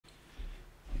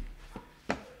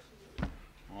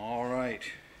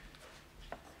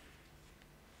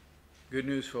Good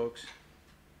news, folks.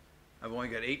 I've only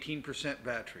got 18%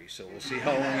 battery, so we'll see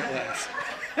how long it lasts.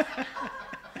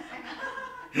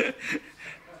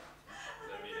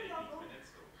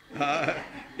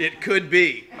 It could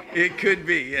be. It could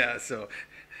be, yeah. So,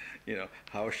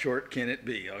 how short can it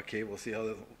be? Okay, we'll see how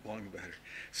long the battery.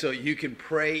 So you can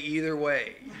pray either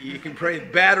way. You can pray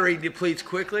battery depletes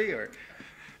quickly, or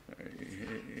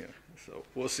so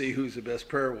we'll see who's the best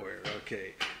prayer warrior.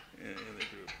 Okay, in the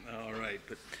group. All right,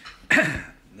 but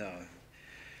no.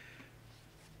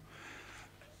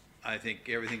 I think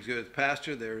everything's good with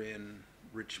Pastor. They're in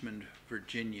Richmond,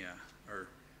 Virginia, or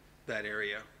that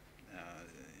area,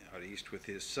 out east with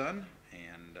his son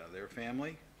and their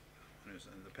family, and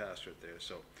the pastor there.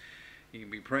 So you can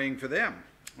be praying for them.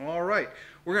 All right.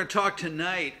 We're going to talk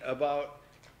tonight about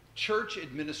church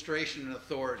administration and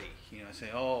authority. Say,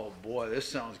 oh boy, this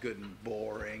sounds good and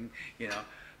boring,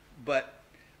 But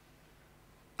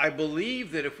I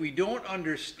believe that if we don't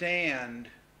understand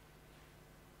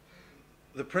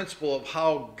the principle of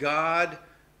how God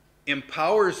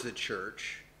empowers the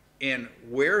church and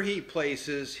where he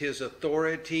places his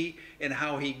authority and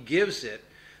how he gives it,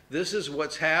 this is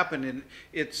what's happened. And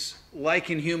it's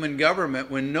like in human government,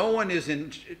 when no one is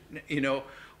in,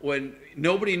 when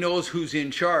nobody knows who's in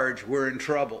charge, we're in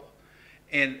trouble.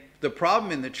 And the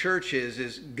problem in the church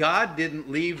is God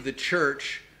didn't leave the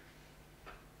church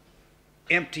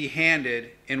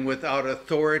empty-handed and without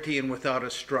authority and without a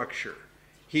structure.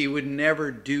 He would never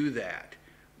do that.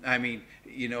 I mean,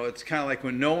 it's kind of like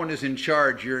when no one is in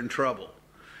charge, you're in trouble.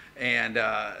 And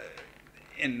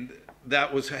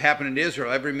that was happening in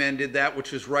Israel. Every man did that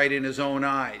which was right in his own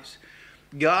eyes.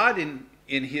 God, in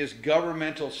his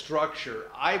governmental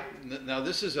structure, now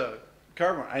this is a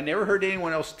carbon. I never heard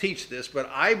anyone else teach this, but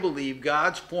I believe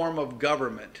God's form of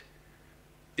government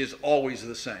is always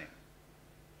the same.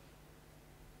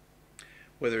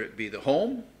 Whether it be the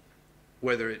home,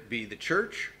 whether it be the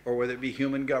church, or whether it be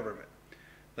human government.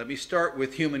 Let me start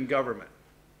with human government.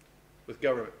 With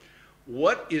government.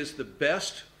 What is the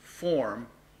best form?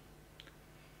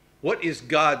 What is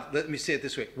God, let me say it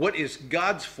this way. What is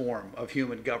God's form of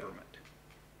human government?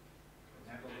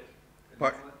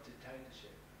 Benevolent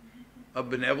dictatorship. A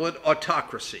benevolent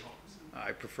autocracy.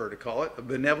 I prefer to call it a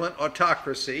benevolent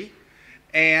autocracy,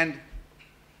 and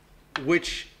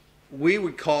which we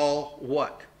would call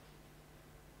what?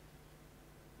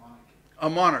 A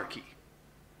monarchy.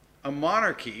 A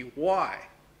monarchy, why?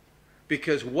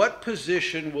 Because what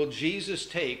position will Jesus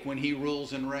take when he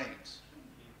rules and reigns?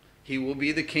 He will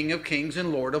be the King of Kings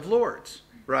and Lord of Lords,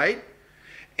 right?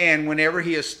 And whenever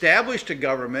he established a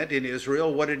government in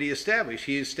Israel, what did he establish?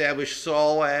 He established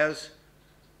Saul as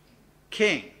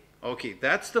king. Okay,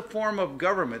 that's the form of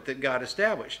government that God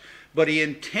established. But he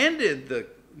intended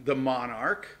the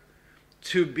monarch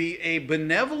to be a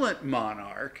benevolent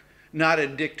monarch, not a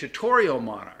dictatorial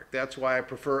monarch. That's why I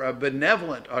prefer a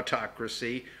benevolent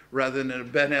autocracy rather than a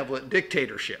benevolent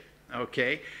dictatorship.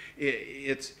 Okay?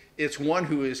 It's one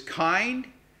who is kind,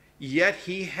 yet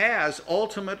he has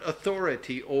ultimate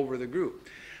authority over the group.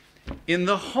 In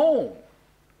the home,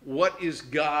 what is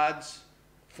God's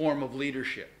form of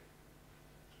leadership?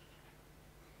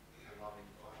 A loving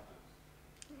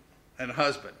father. And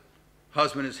husband.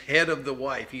 Husband is head of the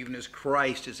wife, even as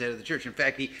Christ is head of the church. In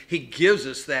fact, he gives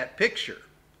us that picture.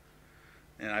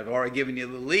 And I've already given you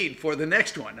the lead for the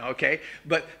next one, okay?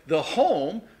 But the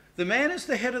home, the man is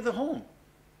the head of the home.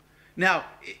 Now,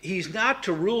 he's not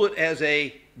to rule it as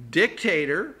a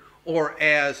dictator or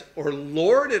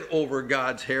lord it over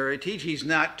God's heritage. He's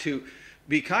not to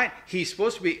be kind. He's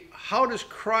supposed to be, how does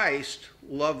Christ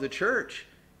love the church?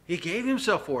 He gave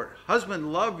himself for it.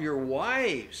 Husband, love your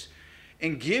wives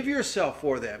and give yourself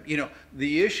for them.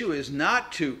 The issue is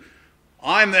not to,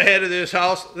 I'm the head of this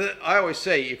house. I always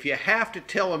say, if you have to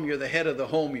tell them you're the head of the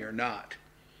home, you're not.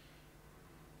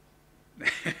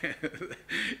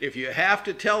 If you have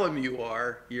to tell them you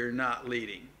are, you're not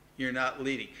leading. You're not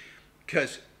leading.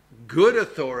 Because good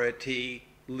authority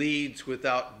leads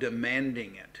without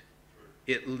demanding it.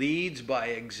 It leads by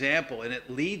example, and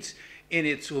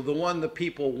it's the one the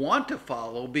people want to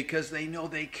follow because they know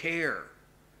they care.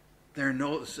 There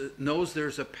knows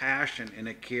there's a passion and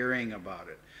a caring about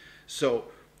it. So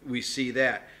we see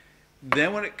that.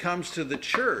 Then when it comes to the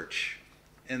church,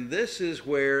 and this is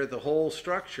where the whole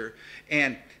structure,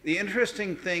 and the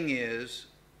interesting thing is,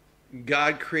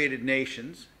 God created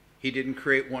nations. He didn't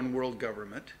create one world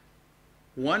government.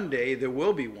 One day there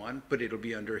will be one, but it'll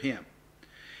be under him.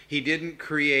 He didn't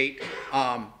create,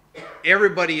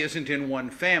 everybody isn't in one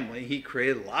family. He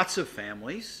created lots of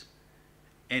families.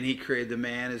 And he created the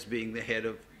man as being the head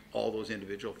of all those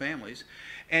individual families.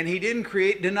 And he didn't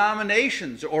create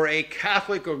denominations or a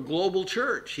Catholic or global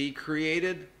church. He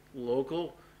created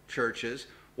local churches.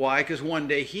 Why? Because one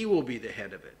day he will be the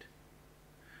head of it.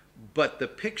 But the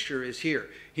picture is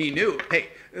here. He knew, hey,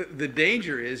 the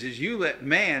danger is you let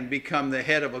man become the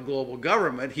head of a global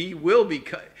government, he will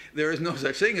become, there is no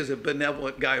such thing as a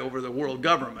benevolent guy over the world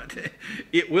government.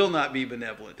 It will not be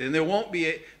benevolent. And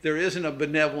there isn't a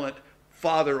benevolent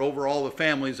father over all the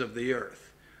families of the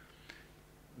earth.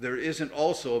 There isn't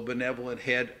also a benevolent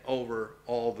head over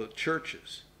all the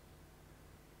churches.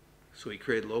 So he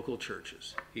created local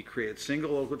churches. He created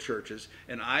single local churches.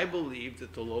 And I believe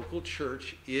that the local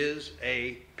church is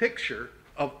a picture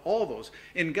of all those.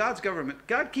 In God's government,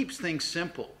 God keeps things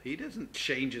simple. He doesn't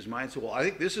change his mind. So, well, I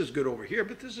think this is good over here,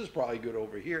 but this is probably good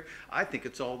over here. I think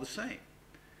it's all the same.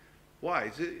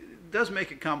 Why? It doesn't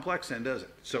make it complex then, does it?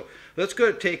 So let's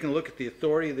go take a look at the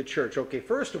authority of the church. Okay,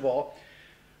 first of all,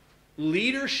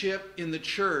 leadership in the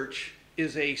church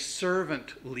is a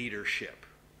servant leadership.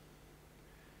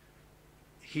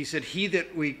 He said, he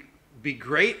that would be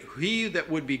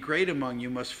great among you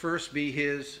must first be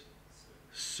his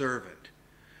servant.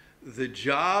 The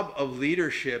job of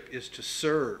leadership is to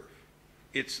serve.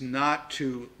 It's not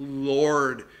to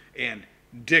lord and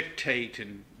dictate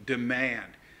and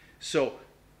demand. So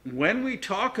when we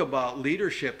talk about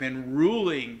leadership and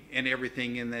ruling and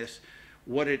everything in this,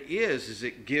 what it is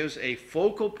it gives a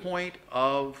focal point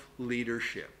of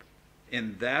leadership.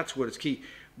 And that's what is key.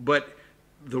 But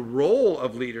the role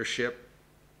of leadership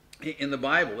in the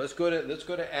Bible, let's go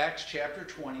to Acts chapter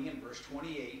 20 and verse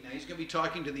 28. Now he's going to be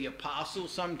talking to the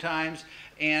apostles sometimes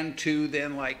and to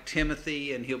then like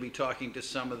Timothy, and he'll be talking to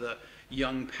some of the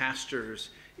young pastors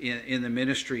in the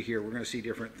ministry here. We're going to see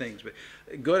different things. But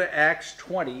go to Acts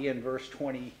 20 and verse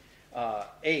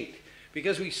 28,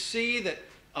 because we see that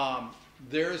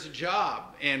there's a job,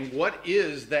 and what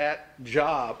is that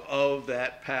job of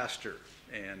that pastor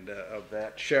and of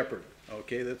that shepherd?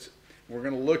 Okay, we're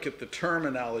going to look at the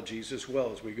terminologies as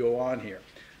well as we go on here.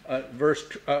 Verse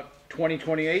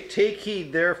 28, take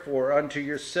heed therefore unto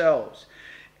yourselves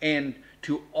and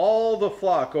to all the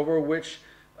flock over which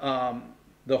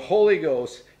the Holy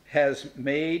Ghost has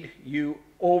made you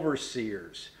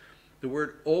overseers. The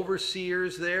word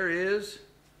overseers there is?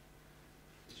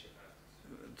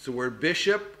 It's the word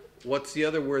bishop. What's the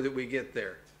other word that we get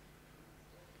there?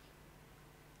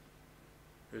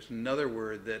 There's another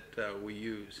word that we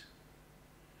use.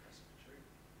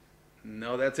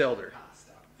 No, that's elder.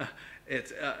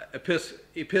 It's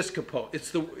episcopos.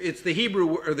 It's the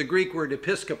Hebrew or the Greek word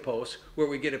episkopos, where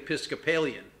we get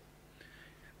Episcopalian,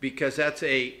 because that's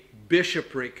a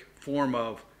bishopric form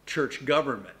of church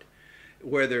government,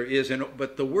 where there is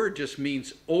but the word just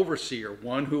means overseer,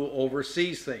 one who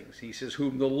oversees things. He says,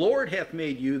 whom the Lord hath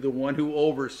made you the one who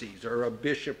oversees, or a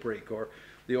bishopric, or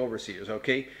the overseers.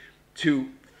 Okay, to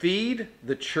feed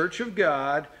the church of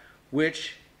God,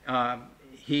 which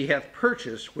he hath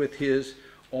purchased with his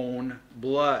own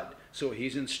blood. So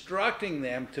he's instructing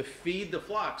them to feed the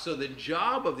flock. So the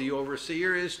job of the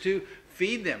overseer is to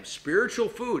feed them spiritual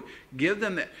food. Give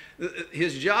them that.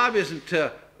 His job isn't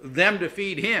them to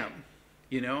feed him.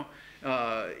 You're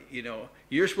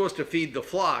supposed to feed the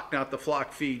flock, not the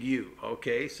flock feed you.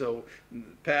 Okay, so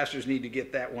pastors need to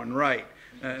get that one right.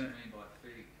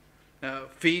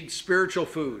 Feed spiritual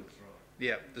food.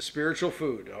 Yeah, the spiritual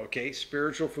food. Okay,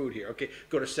 spiritual food here. Okay,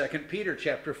 go to 2 Peter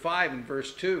chapter 5 and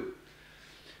verse 2.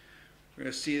 We're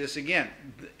going to see this again.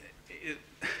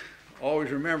 Always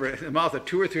remember, in the mouth of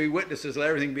 2 or 3 witnesses, let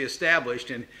everything be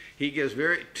established. And he gives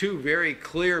two very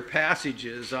clear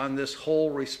passages on this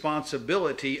whole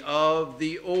responsibility of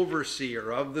the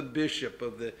overseer, of the bishop,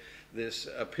 of this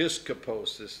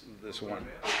episcopos, this one.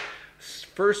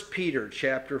 1 Peter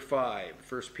chapter 5.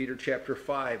 1 Peter chapter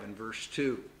 5 and verse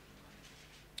 2.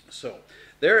 So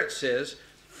there it says,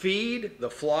 feed the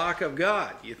flock of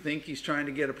God. You think he's trying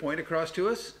to get a point across to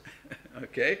us?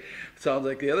 Okay, sounds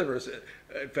like the other verse.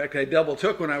 In fact, I double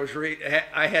took when I was reading.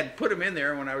 I had put them in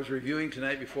there when I was reviewing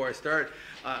tonight before I started.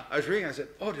 I was reading. I said,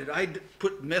 "Oh, did I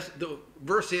put the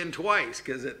verse in twice?"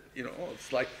 Because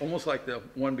it's like almost like the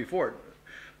one before,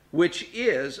 which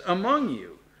is among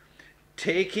you,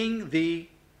 taking the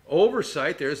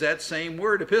oversight. There's that same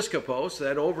word, episkopos,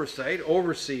 that oversight,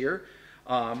 overseer.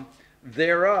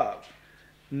 Thereof,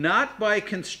 not by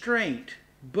constraint,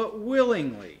 but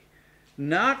willingly,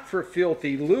 not for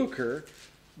filthy lucre,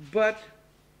 but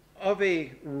of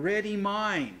a ready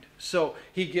mind. So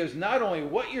he gives not only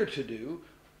what you're to do,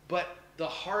 but the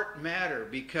heart matter,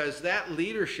 because that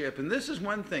leadership, and this is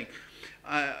one thing,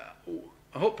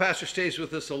 I hope Pastor stays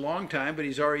with us a long time, but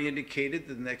he's already indicated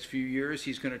that the next few years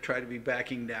he's going to try to be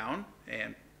backing down,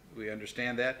 and we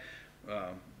understand that.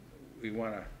 We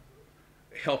want to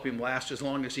help him last as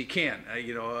long as he can.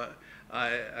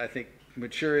 I think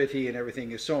maturity and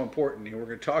everything is so important, and we're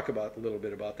going to talk about a little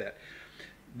bit about that.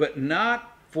 But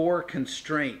not for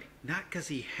constraint, not because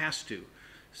he has to.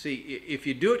 See, if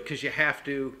you do it because you have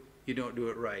to, you don't do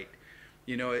it right.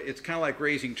 It's kind of like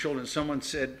raising children. Someone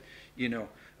said,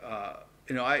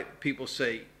 people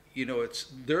say,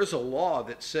 there's a law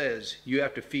that says you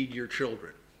have to feed your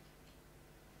children.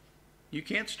 You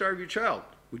can't starve your child.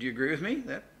 Would you agree with me?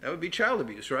 That would be child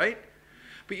abuse, right?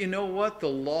 But you know what? The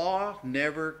law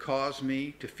never caused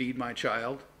me to feed my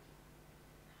child.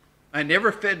 I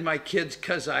never fed my kids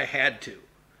because I had to.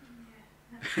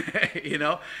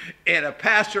 And a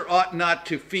pastor ought not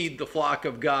to feed the flock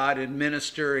of God and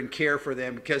minister and care for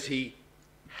them because he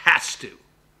has to.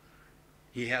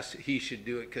 He should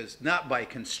do it because not by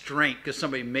constraint, because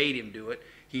somebody made him do it.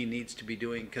 He needs to be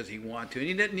doing because he wants to.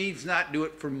 And he needs not do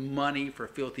it for money, for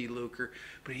filthy lucre,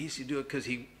 but he needs to do it because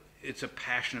it's a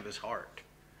passion of his heart.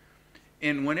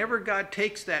 And whenever God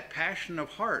takes that passion of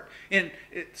heart, and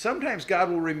sometimes God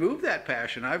will remove that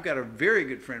passion. I've got a very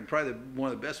good friend, probably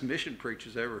one of the best mission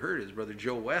preachers I ever heard, is Brother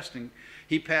Joe West. And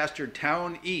he pastored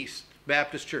Town East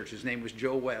Baptist Church. His name was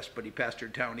Joe West, but he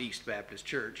pastored Town East Baptist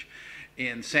Church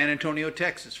in San Antonio,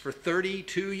 Texas for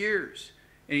 32 years.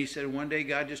 And he said one day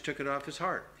God just took it off his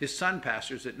heart. His son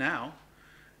pastors it now,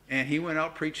 and he went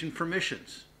out preaching for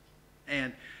missions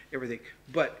and everything.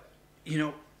 But,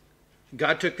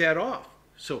 God took that off.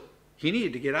 So he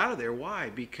needed to get out of there. Why?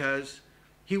 Because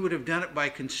he would have done it by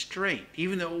constraint.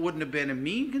 Even though it wouldn't have been a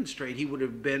mean constraint, he would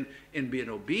have been in being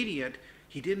obedient.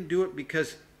 He didn't do it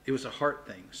because it was a heart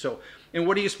thing. So, and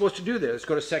what are you supposed to do there? Let's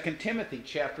go to 2 Timothy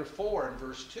chapter 4 and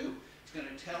verse 2. It's going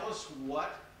to tell us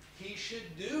what he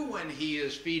should do when he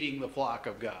is feeding the flock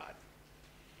of God.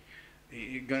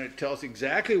 He's going to tell us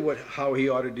exactly how he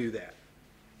ought to do that.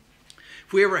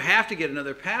 If we ever have to get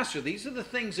another pastor, these are the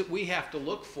things that we have to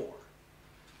look for.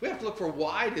 We have to look for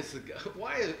why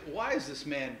is this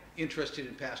man interested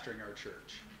in pastoring our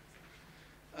church?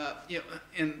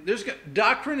 And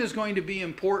doctrine is going to be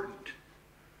important,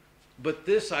 but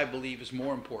this, I believe, is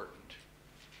more important.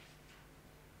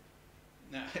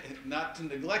 Now, not to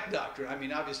neglect doctrine. I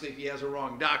mean, obviously, if he has a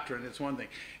wrong doctrine, it's one thing.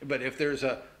 But if there's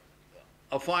a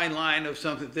fine line of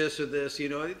something, this or this,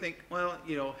 you think, well,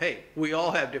 hey, we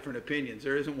all have different opinions.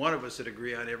 There isn't one of us that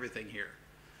agree on everything here.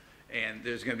 And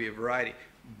there's going to be a variety.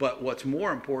 But what's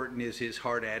more important is his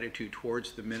heart attitude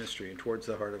towards the ministry and towards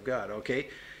the heart of God, okay? He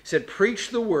said,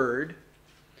 preach the word,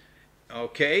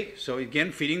 okay? So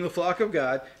again, feeding the flock of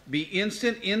God. Be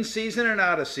instant in season and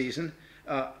out of season.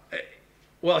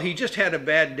 Well, he just had a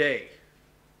bad day.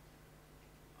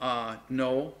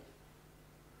 No.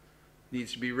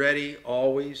 Needs to be ready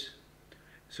always.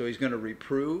 So he's going to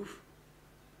reprove.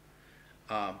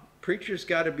 Preachers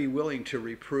got to be willing to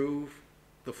reprove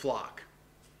the flock.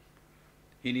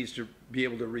 He needs to be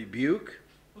able to rebuke.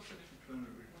 What's the difference between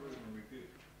reprove and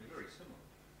rebuke? They're very similar.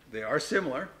 They are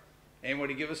similar.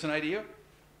 Anybody give us an idea?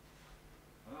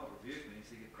 Well, rebuke means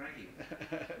to get cranky.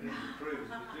 Reprove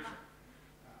is a bit different.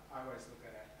 I always look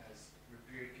at it as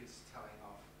rebuke is telling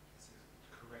off, it's a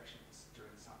correction, it's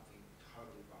doing something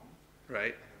totally wrong.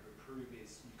 Right. And a reprove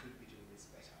is, you could be doing this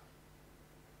better.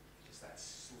 Just that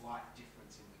slight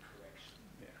difference in the correction.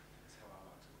 Yeah. That's how I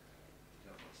like to look at it.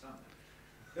 Tell my son.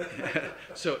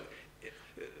 So,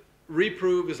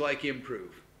 reprove is like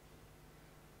improve.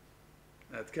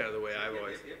 That's kind of the way I've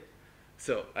always. Yep.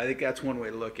 So, I think that's one way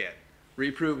to look at it.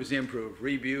 Reprove is improve.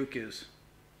 Rebuke is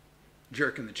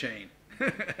jerking the chain.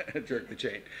 Jerk the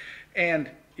chain. And,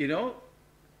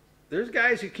 there's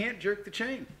guys who can't jerk the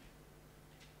chain.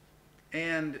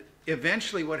 And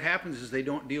eventually what happens is they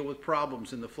don't deal with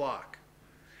problems in the flock.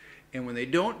 And when they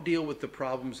don't deal with the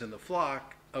problems in the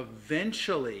flock,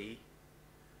 eventually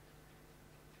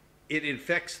it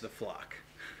infects the flock.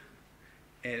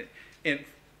 And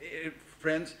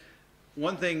friends,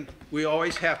 one thing we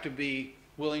always have to be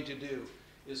willing to do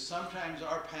is sometimes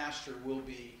our pastor will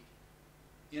be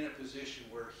in a position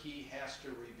where he has to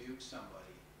rebuke somebody.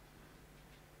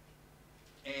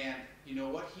 And you know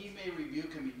what? He may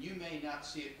rebuke him, and you may not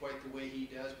see it quite the way he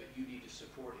does, but you need to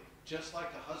support him. Just like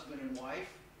a husband and wife.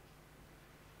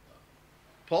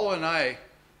 Paula and I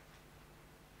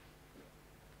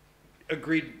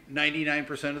agreed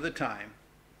 99% of the time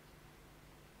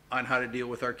on how to deal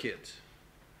with our kids.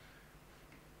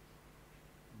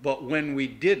 But when we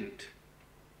didn't,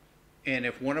 and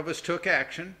if one of us took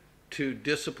action to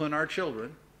discipline our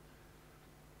children,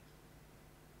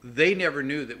 they never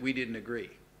knew that we didn't agree.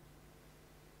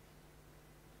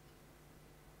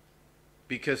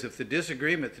 Because if the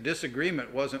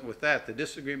disagreement wasn't with that. The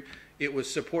disagreement, it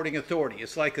was supporting authority.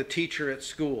 It's like a teacher at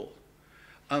school.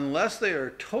 Unless they are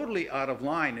totally out of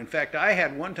line. In fact, I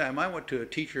had one time, I went to a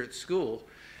teacher at school,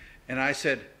 and I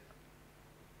said,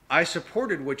 I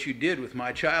supported what you did with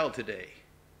my child today,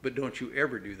 but don't you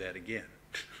ever do that again.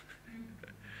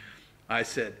 I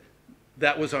said,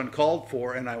 that was uncalled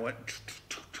for, and I went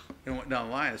down the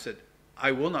line. I said,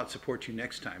 I will not support you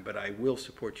next time, but I will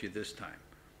support you this time.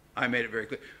 I made it very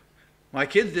clear. My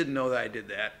kids didn't know that I did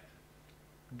that,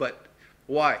 but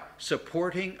why?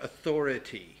 Supporting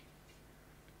authority.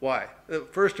 Why?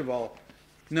 First of all,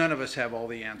 none of us have all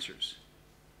the answers.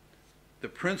 The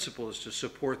principle is to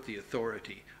support the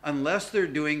authority. Unless they're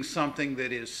doing something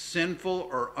that is sinful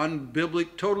or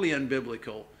totally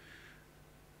unbiblical,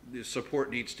 the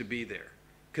support needs to be there.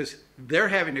 Because they're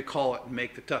having to call it and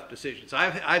make the tough decisions.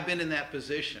 I've been in that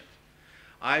position.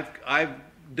 I've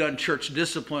done church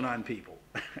discipline on people.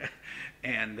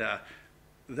 And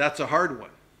that's a hard one.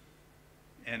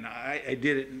 And I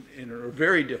did it in a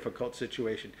very difficult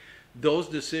situation. Those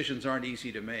decisions aren't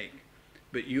easy to make.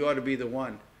 But you ought to be the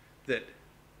one that,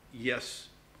 yes,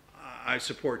 I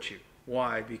support you.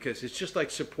 Why? Because it's just like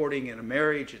supporting in a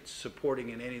marriage. It's supporting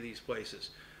in any of these places.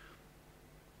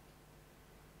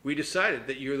 We decided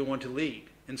that you're the one to lead,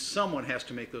 and someone has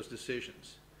to make those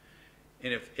decisions.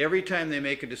 And if every time they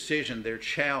make a decision, they're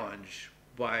challenged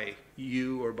by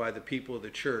you or by the people of the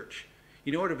church,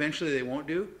 you know what eventually they won't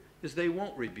do? Is they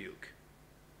won't rebuke.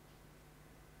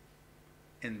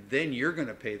 And then you're going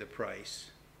to pay the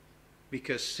price,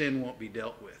 because sin won't be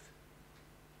dealt with.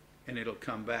 And it'll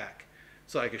come back.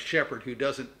 It's like a shepherd who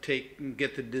doesn't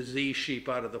get the diseased sheep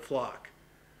out of the flock.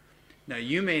 Now,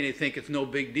 you may think it's no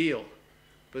big deal,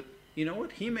 but you know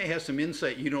what? He may have some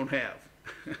insight you don't have.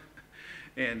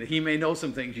 And he may know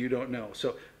some things you don't know.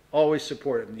 So always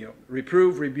support him. You know,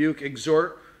 reprove, rebuke,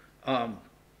 exhort,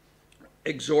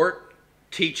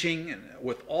 teaching, and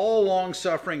with all long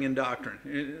suffering and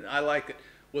doctrine. I like it.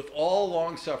 With all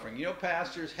long suffering. You know,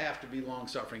 pastors have to be long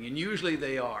suffering, and usually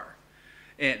they are.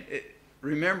 And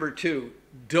remember too,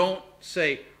 don't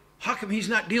say, how come he's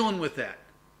not dealing with that?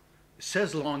 It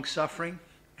says long suffering.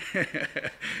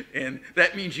 And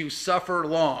that means you suffer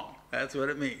long. That's what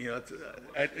it means. You know,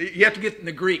 you have to get in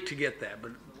the Greek to get that.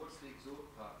 But So what's the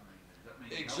exhort part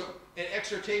mean? Does that mean and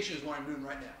exhortation is what I'm doing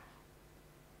right now.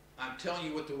 I'm telling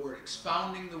you what the word,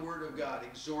 expounding the word of God,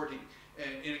 exhorting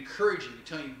and encouraging you,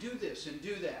 telling you do this and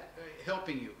do that,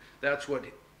 helping you. That's what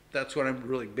I'm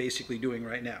really basically doing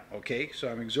right now. Okay, so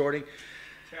I'm exhorting.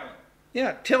 telling?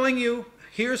 Yeah, telling you,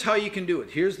 here's how you can do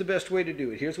it. Here's the best way to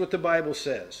do it. Here's what the Bible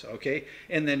says, okay?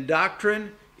 And then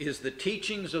doctrine is the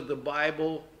teachings of the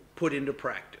Bible put into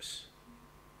practice.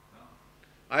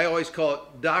 I always call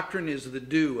it, doctrine is the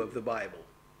do of the Bible.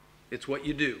 It's what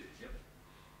you do. Yep.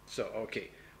 So, okay,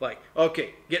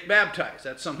 get baptized.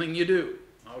 That's something you do.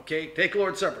 Okay, take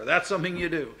Lord's Supper. That's something you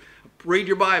do. Read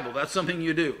your Bible. That's something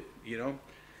you do. You know,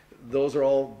 those are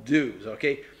all do's,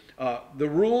 okay? The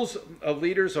rules of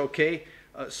leaders, okay?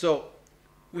 So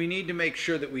we need to make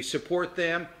sure that we support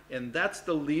them, and that's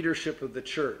the leadership of the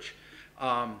church.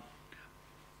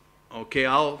 Okay,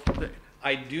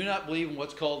 I do not believe in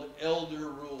what's called elder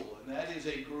rule, and that is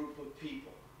a group of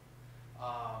people.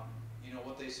 You know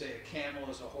what they say, a camel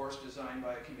is a horse designed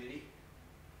by a committee.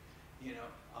 You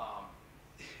know,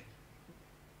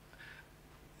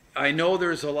 I know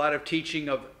there's a lot of teaching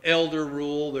of elder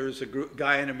rule. There's a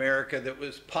guy in America that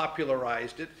was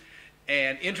popularized it.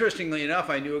 And interestingly enough,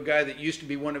 I knew a guy that used to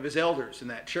be one of his elders in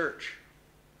that church.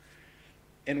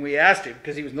 And we asked him,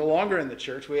 because he was no longer in the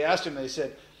church, we asked him, they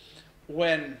said,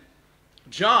 when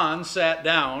John sat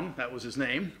down, that was his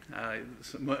name,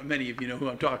 many of you know who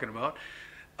I'm talking about,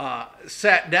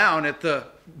 sat down at the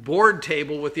board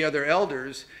table with the other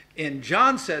elders, and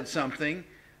John said something,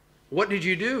 what did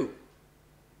you do?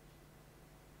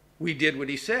 We did what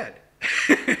he said.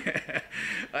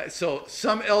 So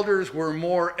some elders were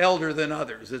more elder than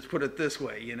others. Let's put it this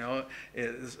way, you know.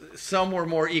 Some were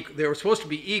more equal. They were supposed to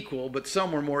be equal, but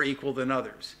some were more equal than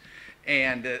others.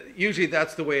 And usually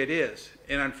that's the way it is.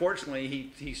 And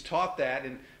unfortunately, he's taught that.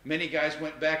 And many guys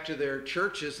went back to their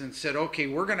churches and said, okay,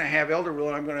 we're going to have elder rule,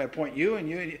 and I'm going to appoint you, and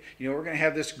you know, we're going to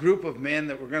have this group of men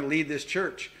that we're going to lead this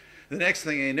church. The next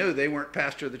thing they knew, they weren't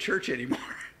pastor of the church anymore.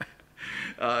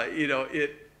 You know,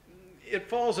 it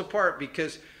falls apart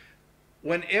because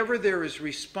whenever there is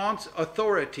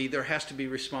authority, there has to be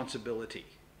responsibility.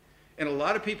 And a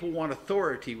lot of people want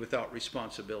authority without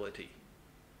responsibility.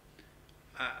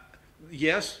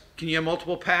 Yes, can you have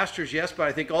multiple pastors? Yes, but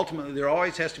I think ultimately there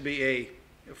always has to be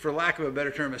for lack of a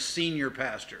better term, a senior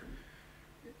pastor.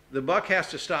 The buck has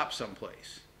to stop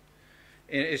someplace.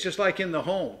 And it's just like in the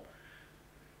home.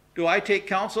 Do I take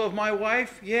counsel of my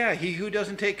wife? Yeah, he who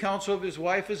doesn't take counsel of his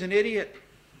wife is an idiot.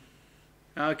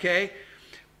 Okay?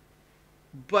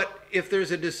 But if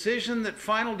there's a decision, that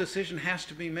final decision has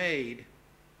to be made,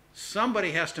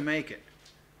 somebody has to make it.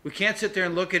 We can't sit there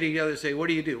and look at each other and say, what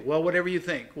do you do? Well, whatever you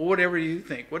think. Well, whatever you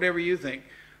think. Whatever you think.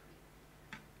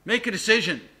 Make a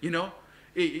decision, you know.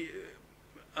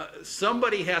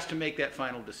 Somebody has to make that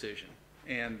final decision.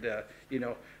 And, you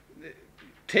know,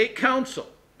 take counsel.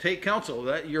 Take counsel.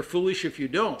 That you're foolish if you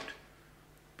don't.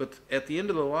 But at the end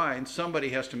of the line, somebody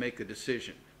has to make the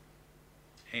decision.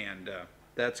 And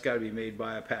that's got to be made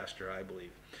by a pastor, I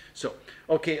believe. So,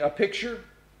 okay, a picture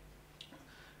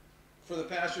for the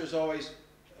pastor is always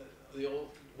the old,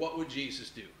 what would Jesus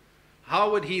do?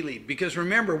 How would he lead? Because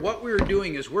remember, what we're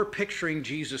doing is we're picturing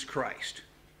Jesus Christ.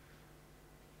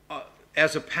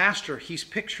 As a pastor, he's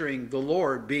picturing the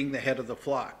Lord being the head of the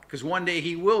flock. Because one day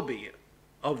he will be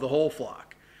of the whole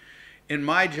flock. And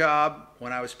my job,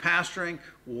 when I was pastoring,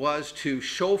 was to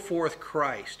show forth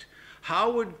Christ.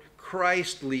 How would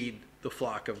Christ lead the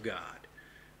flock of God?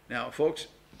 Now, folks,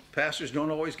 pastors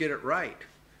don't always get it right.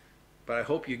 But I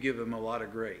hope you give them a lot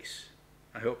of grace.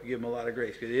 I hope you give them a lot of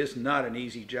grace. Because it is not an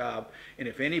easy job. And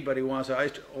if anybody wants,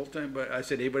 I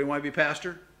said, anybody want to be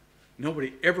pastor?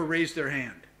 Nobody ever raised their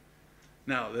hand.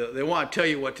 Now, they want to tell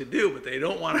you what to do, but they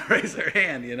don't want to raise their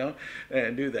hand, you know,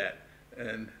 and do that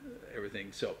and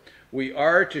everything. So we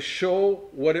are to show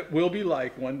what it will be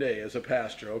like one day as a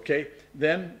pastor, okay?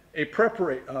 Then the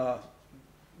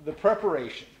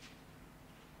preparation.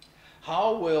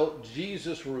 How will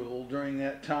Jesus rule during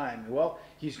that time? Well,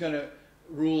 he's going to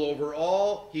rule over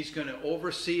all. He's going to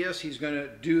oversee us. He's going to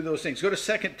do those things. Go to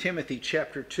 2 Timothy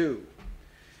chapter 2.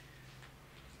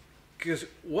 Because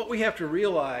what we have to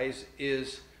realize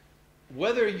is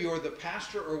whether you're the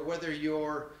pastor or whether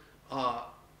you're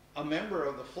a member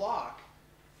of the flock,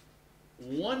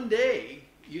 one day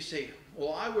you say,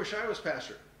 well, I wish I was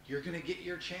pastor. You're going to get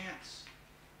your chance.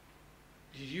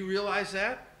 Did you realize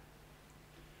that?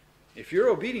 If you're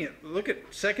obedient, look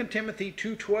at 2 Timothy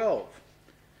 2:12.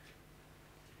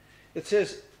 It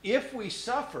says, if we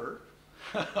suffer,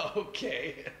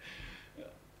 okay,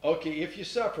 if you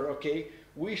suffer, okay,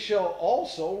 we shall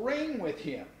also reign with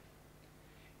him.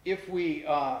 If we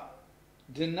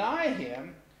deny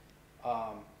him,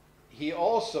 he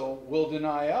also will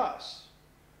deny us.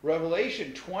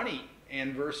 Revelation 20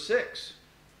 and verse 6.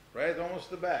 Right, almost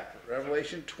the back.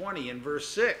 Revelation 20 and verse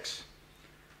 6.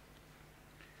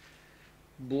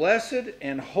 Blessed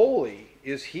and holy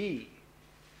is he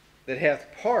that hath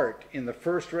part in the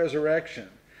first resurrection.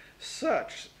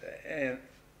 Such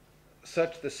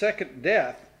the second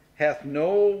death hath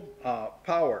no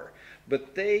power,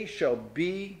 but they shall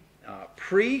be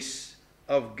priests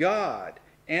of God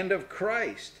and of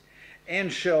Christ,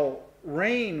 and shall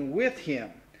reign with him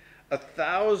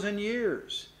 1,000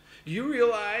 years. Do you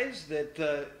realize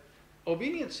that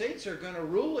obedient saints are going to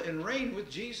rule and reign with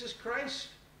Jesus Christ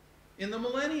in the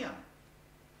millennium?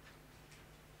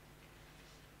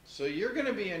 So you're going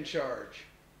to be in charge.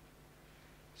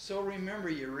 So remember,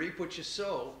 you reap what you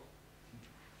sow.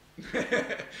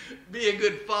 Be a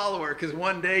good follower, because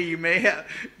one day you may have,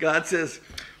 God says,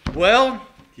 well,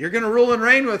 you're going to rule and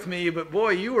reign with me, but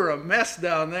boy, you were a mess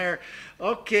down there.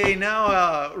 Okay,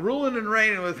 now ruling and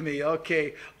reigning with me.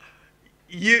 Okay,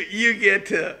 you get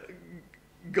to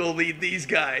go lead these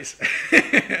guys.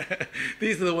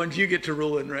 These are the ones you get to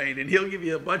rule and reign, and he'll give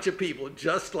you a bunch of people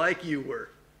just like you were.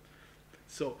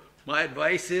 So my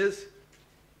advice is,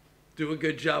 do a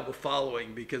good job of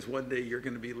following, because one day you're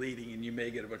going to be leading and you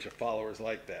may get a bunch of followers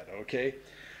like that, okay?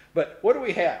 But what do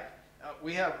we have?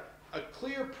 We have a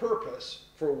clear purpose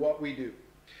for what we do.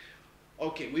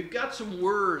 Okay, we've got some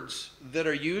words that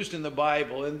are used in the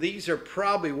Bible, and these are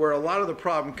probably where a lot of the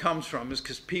problem comes from, is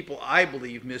because people, I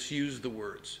believe, misuse the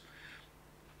words.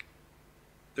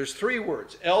 There's 3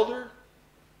 words: elder,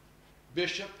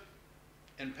 bishop,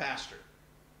 and pastor.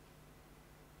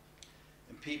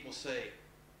 And people say,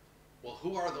 well,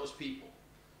 who are those people?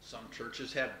 Some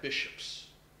churches have bishops.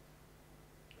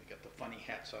 They got the funny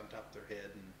hats on top of their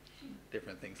head and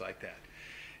different things like that.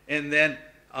 And then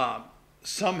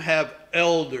some have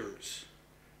elders.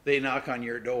 They knock on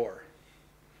your door.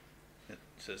 It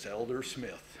says Elder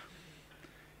Smith.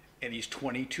 And he's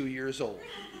 22 years old.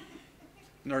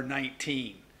 Or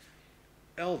 19.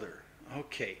 Elder.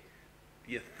 Okay.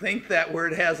 You think that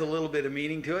word has a little bit of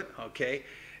meaning to it? Okay.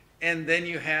 And then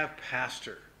you have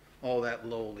pastor. Oh, that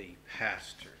lowly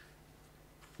pastor,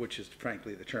 which is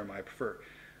frankly the term I prefer.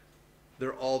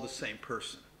 They're all the same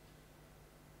person.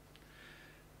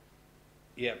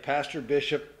 Yeah, pastor,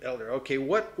 bishop, elder. Okay,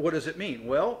 what does it mean?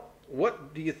 Well,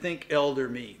 what do you think elder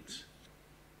means?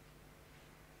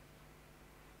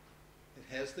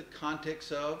 It has the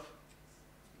context of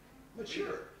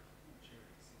mature.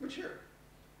 Mature.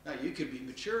 Now, you could be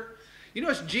mature. You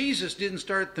notice Jesus didn't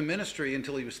start the ministry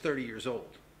until he was 30 years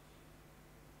old.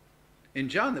 And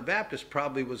John the Baptist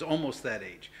probably was almost that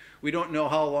age. We don't know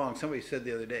how long. Somebody said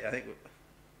the other day, I think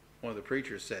one of the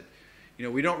preachers said,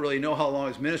 we don't really know how long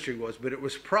his ministry was, but it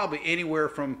was probably anywhere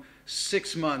from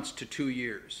 6 months to 2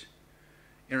 years.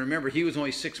 And remember, he was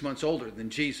only 6 months older than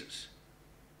Jesus.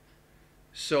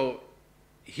 So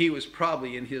he was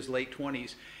probably in his late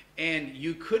 20s. And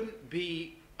you couldn't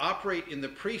operate in the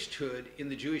priesthood in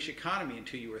the Jewish economy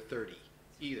until you were 30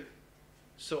 either.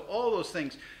 So all those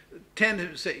things tend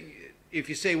to say, if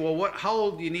you say, well, how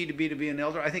old do you need to be an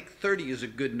elder? I think 30 is a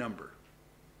good number.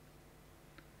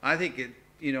 I think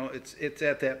it's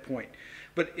at that point.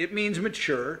 But it means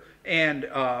mature and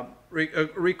a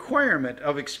requirement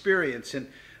of experience. And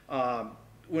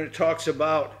when it talks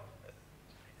about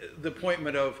the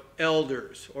appointment of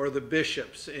elders or the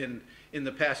bishops in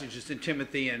the passages in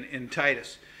Timothy and in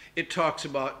Titus, it talks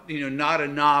about, not a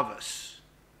novice.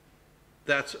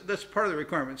 That's part of the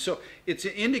requirement. So it's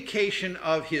an indication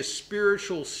of his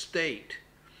spiritual state.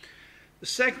 The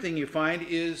second thing you find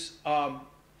is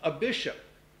a bishop.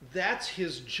 That's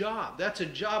his job. That's a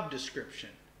job description.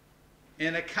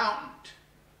 An accountant,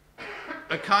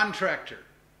 a contractor,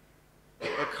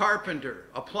 a carpenter,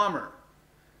 a plumber.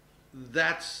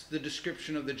 That's the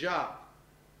description of the job.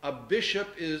 A bishop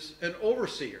is an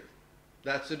overseer.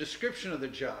 That's the description of the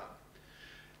job.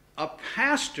 A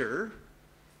pastor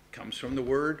comes from the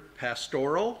word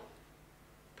pastoral,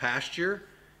 pasture.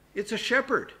 It's a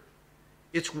shepherd.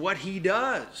 It's what he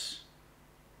does.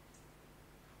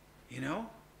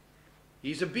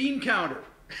 He's a bean counter.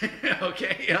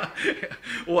 Okay, yeah.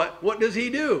 What does he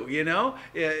do?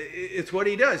 It's what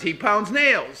he does. He pounds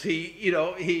nails.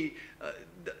 He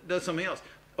does something else.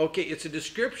 Okay, it's a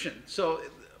description. So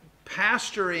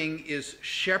pastoring is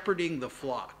shepherding the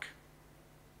flock,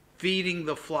 feeding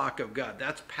the flock of God.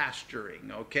 That's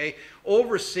pastoring, okay?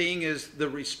 Overseeing is the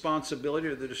responsibility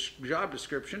or the job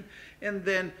description, and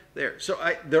then there. So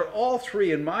they're all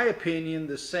three, in my opinion,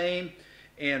 the same,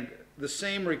 and the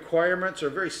same requirements or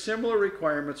very similar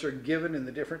requirements are given in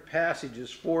the different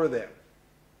passages for them.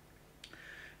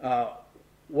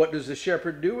 What does the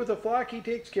shepherd do with the flock? He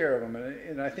takes care of them.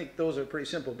 And I think those are pretty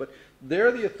simple. But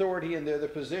they're the authority and they're the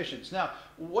positions. Now,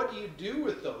 what do you do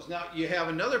with those? Now, you have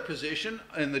another position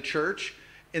in the church,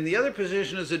 and the other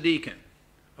position is a deacon.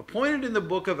 Appointed in the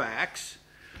book of Acts,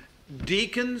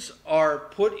 deacons are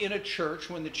put in a church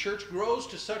when the church grows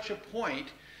to such a point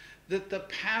that the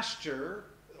pastor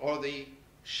or the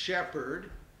shepherd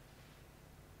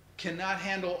cannot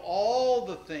handle all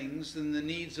the things and the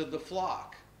needs of the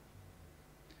flock.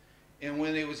 And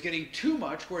when it was getting too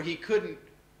much where he couldn't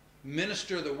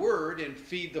minister the word and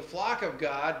feed the flock of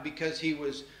God because he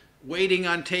was waiting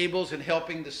on tables and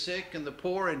helping the sick and the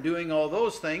poor and doing all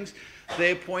those things, they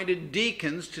appointed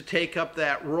deacons to take up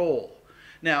that role.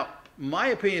 Now, my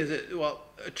opinion is that,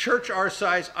 a church our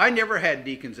size, I never had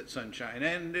deacons at Sunshine,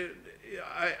 and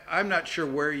I'm not sure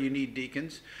where you need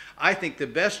deacons. I think the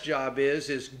best job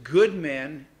is good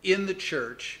men in the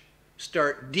church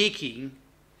start deaconing,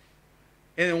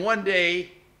 and then one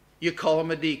day you call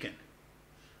them a deacon.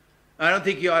 I don't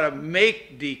think you ought to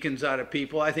make deacons out of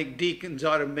people. I think deacons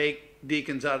ought to make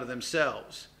deacons out of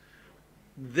themselves.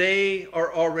 They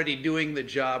are already doing the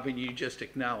job and you just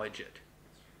acknowledge it.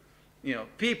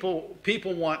 People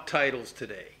want titles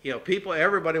today.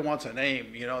 Everybody wants a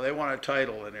name. They want a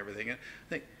title and everything. And I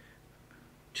think,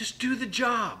 just do the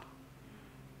job.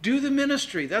 Do the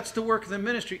ministry. That's the work of the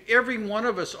ministry. Every one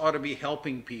of us ought to be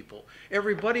helping people.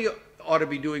 Everybody ought to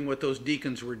be doing what those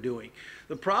deacons were doing.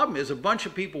 The problem is a bunch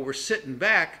of people were sitting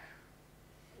back,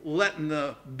 letting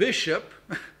the bishop,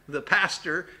 the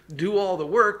pastor, do all the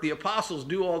work, the apostles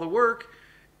do all the work,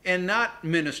 and not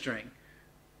ministering.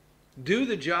 Do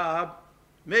the job.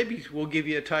 Maybe we'll give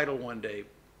you a title one day.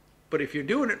 But if you're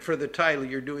doing it for the title,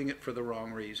 you're doing it for the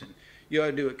wrong reason. You ought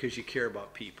to do it because you care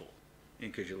about people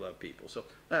and because you love people. So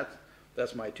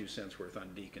that's my 2 cents worth on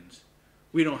deacons.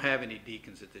 We don't have any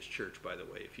deacons at this church, by the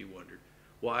way, if you wondered.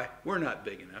 Why? We're not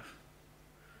big enough.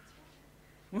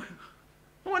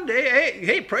 One day,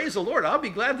 hey, praise the Lord, I'll be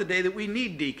glad the day that we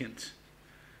need deacons.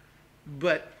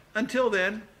 But until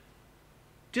then,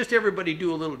 just everybody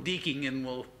do a little deaconing and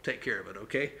we'll take care of it,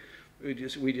 okay? We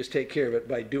just take care of it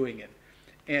by doing it.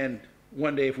 And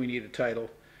one day if we need a title,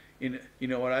 you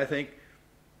know what I think?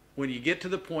 When you get to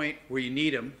the point where you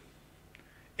need them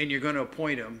and you're going to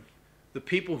appoint them, the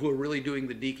people who are really doing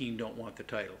the deaconing don't want the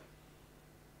title.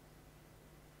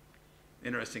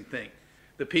 Interesting thing.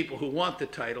 The people who want the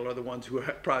title are the ones who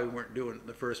probably weren't doing it in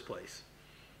the first place.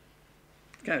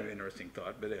 Kind of an interesting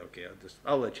thought, but okay,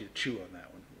 I'll let you chew on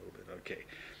that one a little bit. Okay.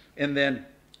 And then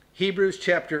Hebrews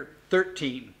chapter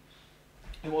 13.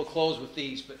 And we'll close with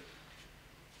these, but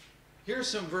here's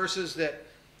some verses that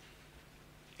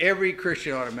every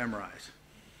Christian ought to memorize.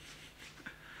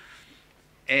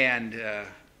 And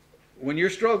when you're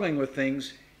struggling with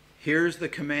things, here's the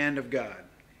command of God.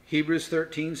 Hebrews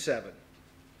 13:7.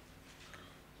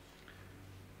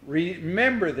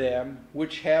 Remember them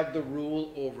which have the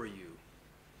rule over you.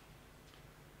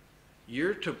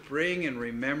 You're to bring in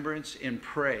remembrance and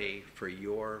pray for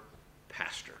your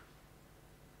pastor.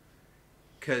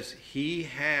 Because he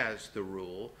has the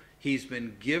rule. He's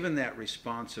been given that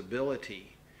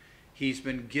responsibility. He's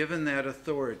been given that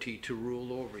authority to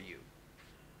rule over you,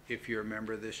 if you're a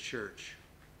member of this church.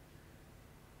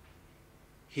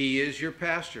 He is your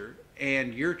pastor,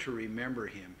 and you're to remember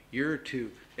him. You're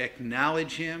to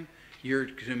acknowledge him. You're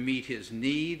to meet his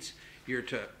needs. You're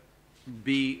to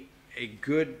be a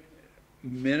good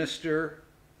minister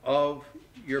of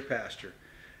your pastor.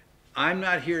 I'm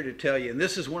not here to tell you, and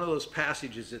this is one of those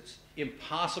passages that's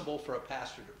impossible for a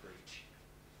pastor to preach.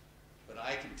 But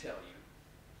I can tell you,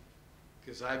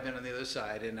 because I've been on the other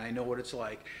side, and I know what it's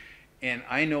like, and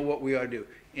I know what we ought to do.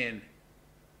 And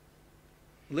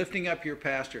lifting up your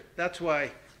pastor, that's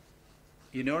why,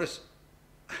 you notice,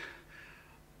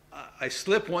 I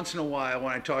slip once in a while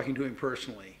when I'm talking to him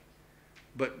personally,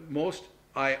 but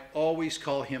I always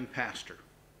call him pastor.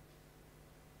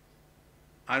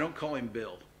 I don't call him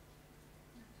Bill.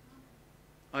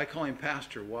 I call him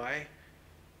pastor. Why?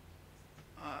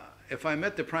 If I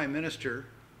met the prime minister,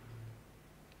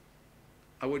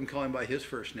 I wouldn't call him by his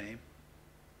first name.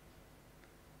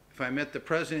 If I met the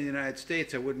president of the United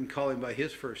States, I wouldn't call him by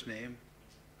his first name.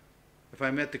 If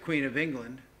I met the Queen of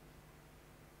England,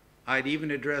 I'd even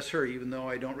address her, even though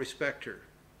I don't respect her,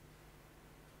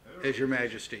 as Your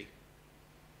Majesty.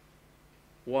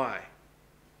 Why?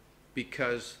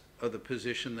 Because of the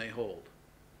position they hold.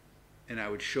 And I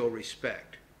would show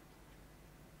respect.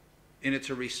 And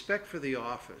it's a respect for the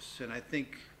office. And I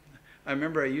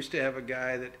remember I used to have a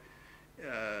guy that,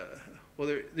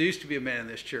 there used to be a man in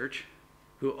this church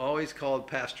who always called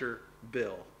Pastor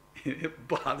Bill. It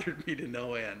bothered me to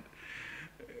no end.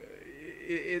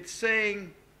 It's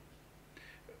saying,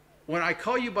 when I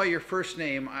call you by your first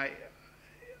name,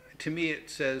 to me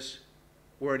it says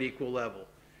we're at equal level.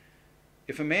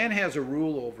 If a man has a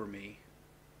rule over me,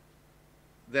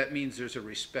 that means there's a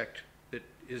respect that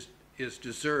is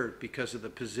deserved because of the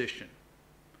position.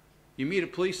 You meet a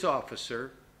police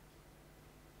officer,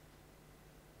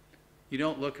 you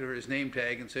don't look at his name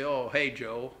tag and say, "Oh, hey,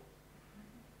 Joe,"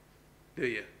 do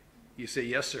you? You say,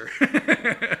 "Yes, sir,"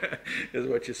 is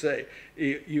what you say.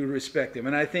 You respect him.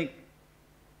 And I think,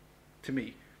 to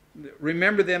me,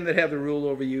 remember them that have the rule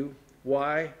over you.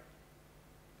 Why?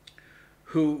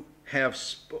 Who have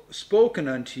spoken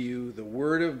unto you the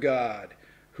word of God,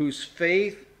 whose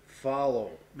faith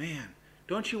follow. Man,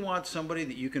 don't you want somebody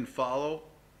that you can follow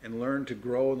and learn to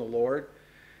grow in the Lord?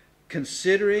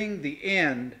 Considering the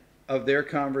end of their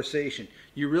conversation.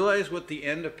 You realize what the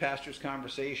end of pastor's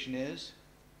conversation is?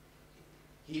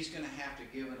 He's going to have to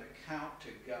give an account to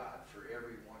God for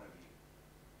every one of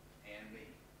you and me.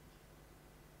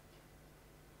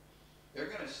 They're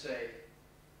going to say,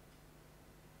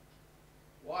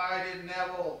 "Why did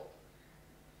Neville?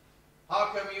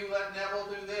 How come you let Neville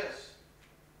do this?"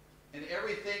 And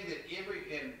everything that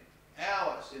and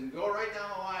Alice, and go right down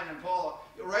the line, and Paula,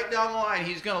 right down the line,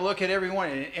 he's going to look at everyone.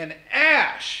 And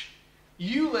Ash,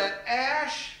 you let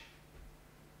Ash.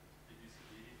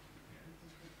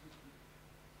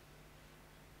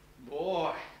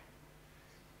 Boy,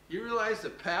 you realize the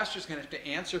pastor's going to have to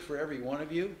answer for every one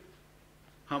of you?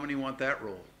 How many want that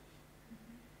role?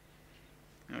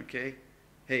 Okay.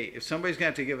 Hey, if somebody's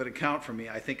going to have to give an account for me,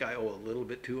 I think I owe a little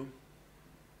bit to him.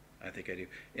 I think I do.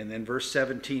 And then verse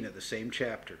 17 of the same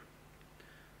chapter,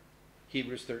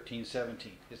 Hebrews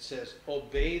 13:17. It says,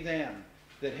 "Obey them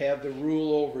that have the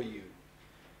rule over you,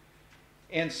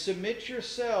 and submit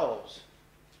yourselves,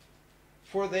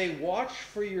 for they watch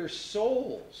for your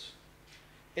souls,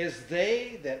 as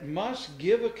they that must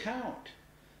give account,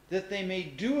 that they may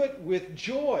do it with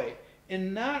joy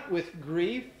and not with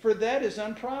grief, for that is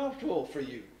unprofitable for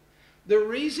you." The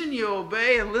reason you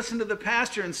obey and listen to the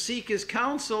pastor and seek his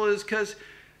counsel is because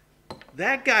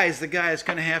that guy's the guy that's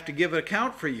going to have to give an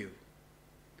account for you.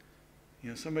 You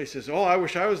know, somebody says, "Oh, I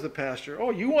wish I was the pastor." Oh,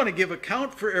 you want to give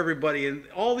account for everybody and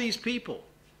all these people.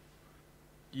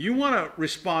 You want to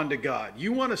respond to God.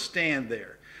 You want to stand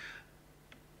there.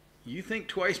 You think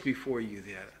twice before you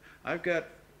do that. I've got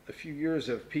a few years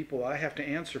of people I have to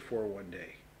answer for one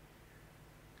day.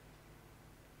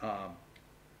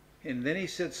 And then he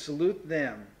said, salute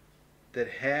them that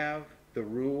have the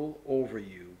rule over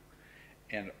you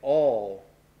and all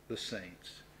the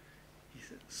saints. He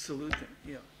said, salute them,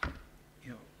 you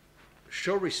know,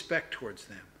 show respect towards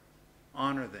them,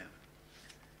 honor them.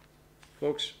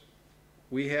 Folks,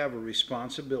 we have a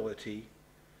responsibility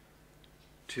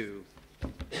to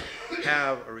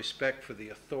have a respect for the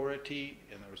authority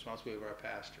and the responsibility of our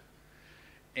pastor.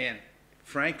 And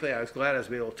frankly, I was glad I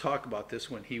was able to talk about this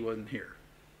when he wasn't here.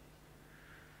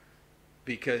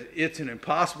 Because it's an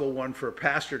impossible one for a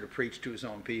pastor to preach to his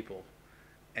own people.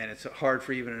 And it's hard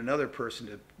for even another person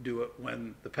to do it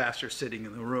when the pastor's sitting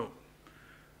in the room.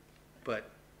 But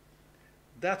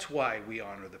that's why we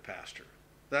honor the pastor.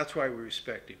 That's why we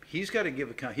respect him. He's got to give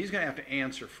account. He's going to have to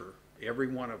answer for every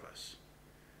one of us.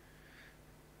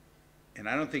 And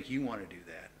I don't think you want to do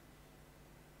that.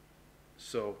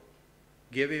 So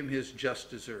give him his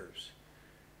just deserves.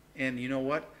 And you know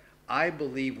what? I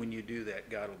believe when you do that,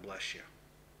 God will bless you.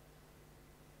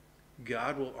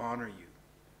 God will honor you.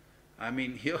 I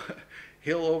mean,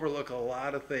 he'll overlook a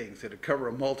lot of things that cover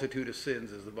a multitude of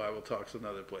sins, as the Bible talks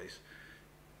another place.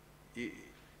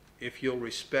 If you'll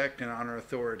respect and honor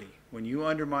authority. When you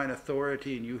undermine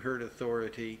authority and you hurt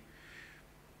authority,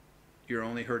 you're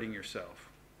only hurting yourself.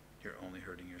 You're only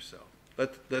hurting yourself.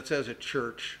 Let's as a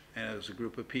church and as a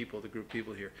group of people, the group of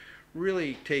people here,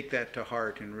 really take that to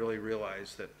heart and really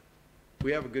realize that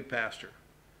we have a good pastor.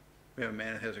 We have a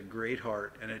man that has a great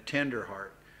heart and a tender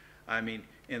heart. I mean,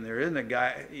 and there isn't a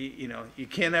guy, you know, you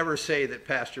can't ever say that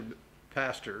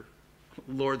pastor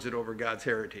lords it over God's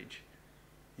heritage.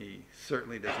 He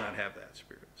certainly does not have that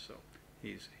spirit. So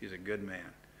he's a good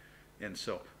man. And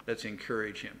so let's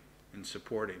encourage him and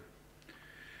support him.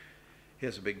 He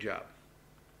has a big job.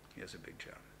 He has a big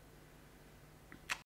job.